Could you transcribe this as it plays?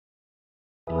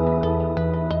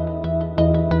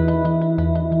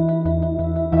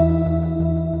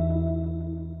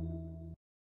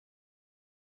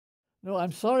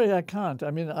I'm sorry I can't.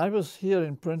 I mean, I was here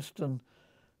in Princeton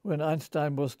when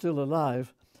Einstein was still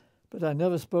alive, but I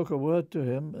never spoke a word to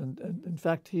him. And in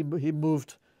fact, he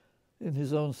moved in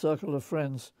his own circle of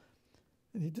friends.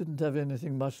 And he didn't have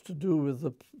anything much to do with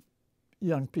the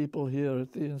young people here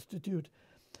at the Institute.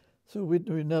 So we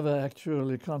never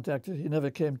actually contacted. He never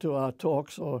came to our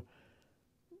talks or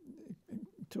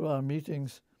to our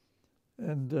meetings,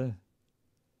 and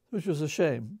which was a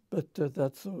shame. But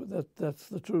that's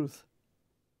the truth.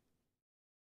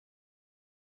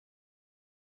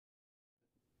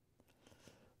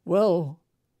 Well,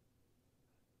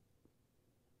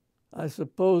 I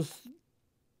suppose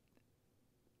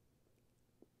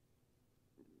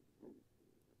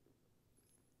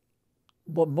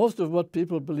most of what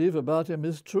people believe about him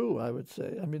is true, I would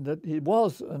say. I mean, that he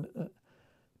was a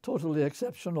totally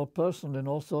exceptional person in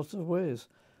all sorts of ways.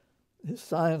 His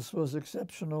science was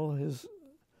exceptional. His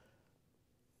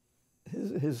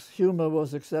humor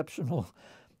was exceptional.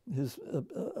 His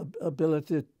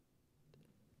ability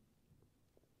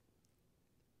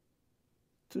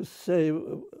to say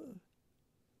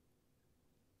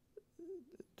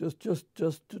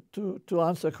just to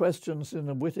answer questions in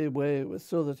a witty way,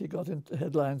 so that he got into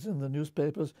headlines in the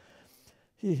newspapers.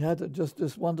 He had just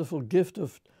this wonderful gift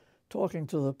of talking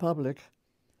to the public,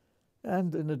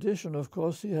 and in addition, of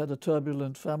course, he had a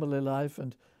turbulent family life,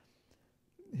 and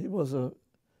he was in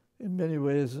many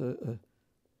ways a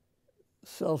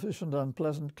selfish and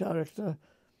unpleasant character.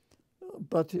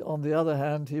 But on the other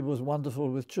hand, he was wonderful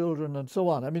with children and so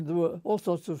on. I mean, there were all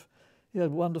sorts of, he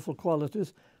had wonderful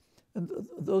qualities. And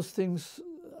those things,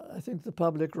 I think the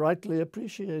public rightly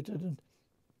appreciated. And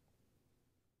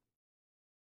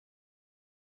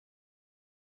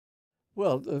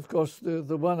well, of course,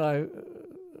 the one I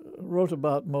wrote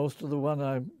about most, or the one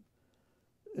I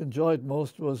enjoyed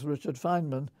most, was Richard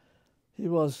Feynman. He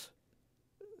was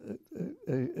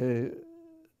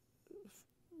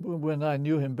when I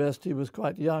knew him best, he was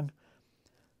quite young.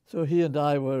 So he and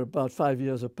I were about 5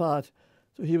 years apart.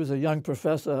 So he was a young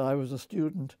professor, I was a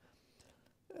student.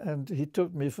 And he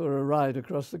took me for a ride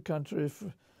across the country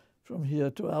from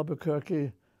here to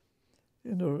Albuquerque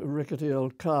in a rickety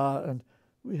old car, and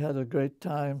we had a great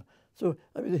time. So,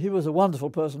 I mean, he was a wonderful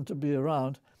person to be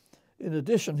around. In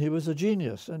addition, he was a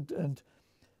genius, and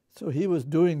so he was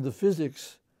doing the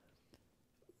physics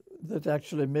that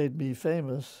actually made me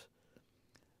famous.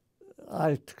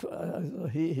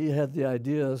 He had the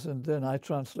ideas, and then I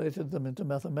translated them into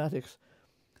mathematics.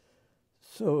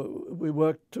 So we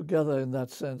worked together in that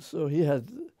sense. So he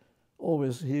had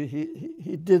always,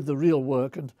 he did the real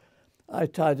work, and I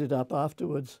tied it up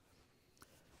afterwards.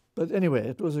 But anyway,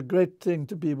 it was a great thing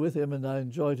to be with him, and I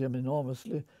enjoyed him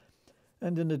enormously.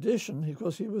 And in addition,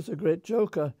 because he was a great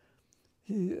joker,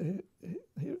 he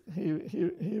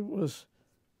was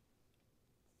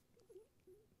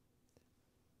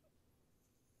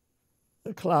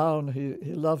a clown.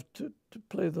 He loved to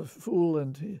play the fool,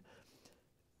 and he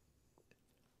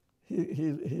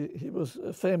was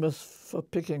famous for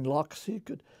picking locks. He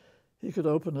could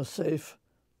open a safe,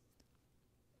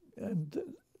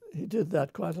 and he did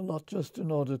that quite a lot just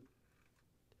in order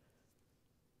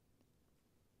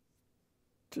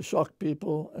to shock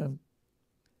people, and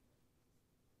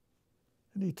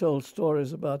he told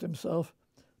stories about himself,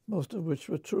 most of which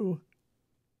were true.